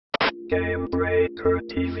Game Breaker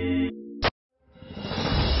TV.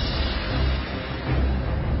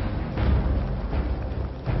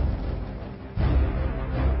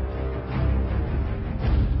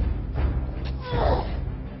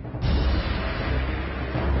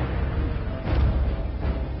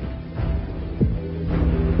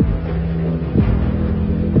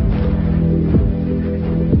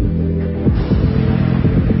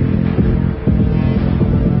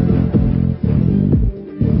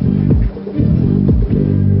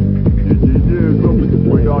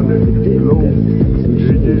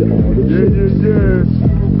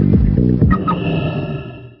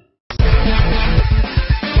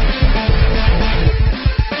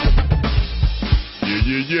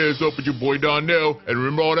 Yeah, it's up with your boy Darnell, and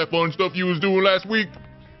remember all that fun stuff you was doing last week?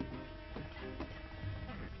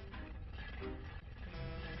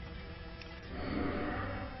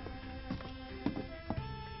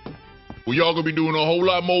 Well, y'all gonna be doing a whole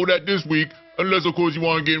lot more of that this week, unless of course you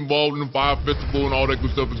wanna get involved in the Fire Festival and all that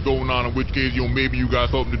good stuff that's going on, in which case, maybe you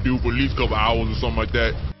got something to do for at least a couple hours or something like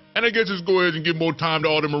that. And I guess just go ahead and give more time to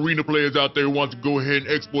all the arena players out there who want to go ahead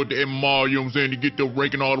and export the MMR, you know what I'm saying, to get their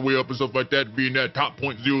ranking all the way up and stuff like that, being that top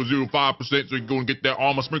 0.005%, so you can go and get that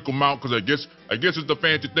armor sprinkle mount, because I guess it's the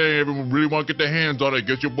fancy thing everyone really want to get their hands on it. I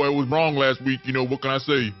guess your boy was wrong last week, what can I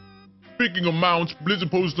say? Speaking of mounts,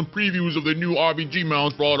 Blizzard posted some previews of their new RBG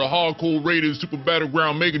mounts for all the hardcore raiders, super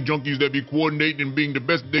battleground mega junkies that be coordinating and being the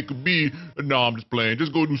best they could be. Nah, I'm just playing.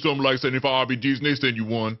 Just go do something like 75 RBGs and they send you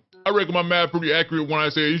one. I reckon my math pretty accurate when I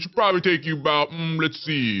say it should probably take you about, let's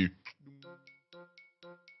see,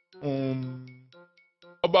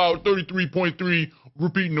 about 33.3,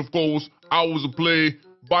 repeating of course, hours of play,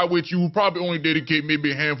 by which you will probably only dedicate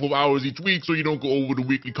maybe a handful of hours each week so you don't go over the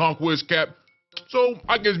weekly conquest cap. So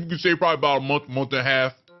I guess you could say probably about a month and a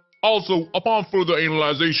half. Also, upon further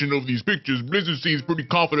analyzation of these pictures, Blizzard seems pretty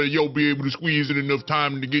confident you'll be able to squeeze in enough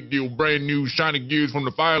time to get your brand new shiny gears from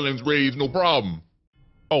the Firelands raids no problem.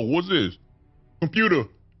 Oh, what's this? Computer,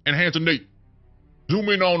 Enhancinate. Zoom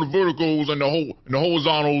in on the verticals and the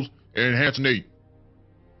horizontals and Enhancinate.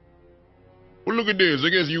 Well, look at this. I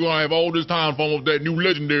guess you're gonna have all this time for almost that new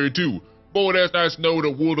legendary too. Boy, that's nice to know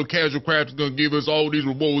that World of Casual Craft is gonna give us all these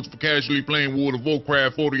rewards for casually playing World of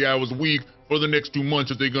Warcraft 40 hours a week for the next 2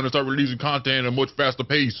 months if they're gonna start releasing content at a much faster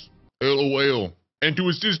pace. LOL. And to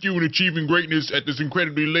assist you in achieving greatness at this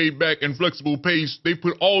incredibly laid-back and flexible pace, they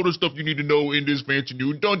put all the stuff you need to know in this fancy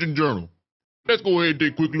new dungeon journal. Let's go ahead and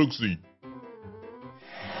take a quick look-see.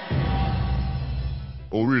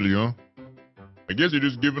 Oh, really, huh? I guess they're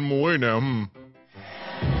just giving them away now,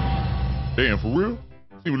 Damn, for real?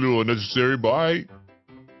 Seems a little unnecessary, but alright.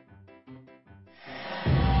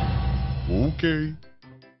 Okay.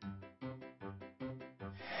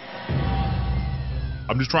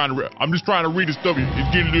 I'm just trying to read the stuff.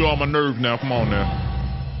 It's getting a little on my nerves now. Come on now.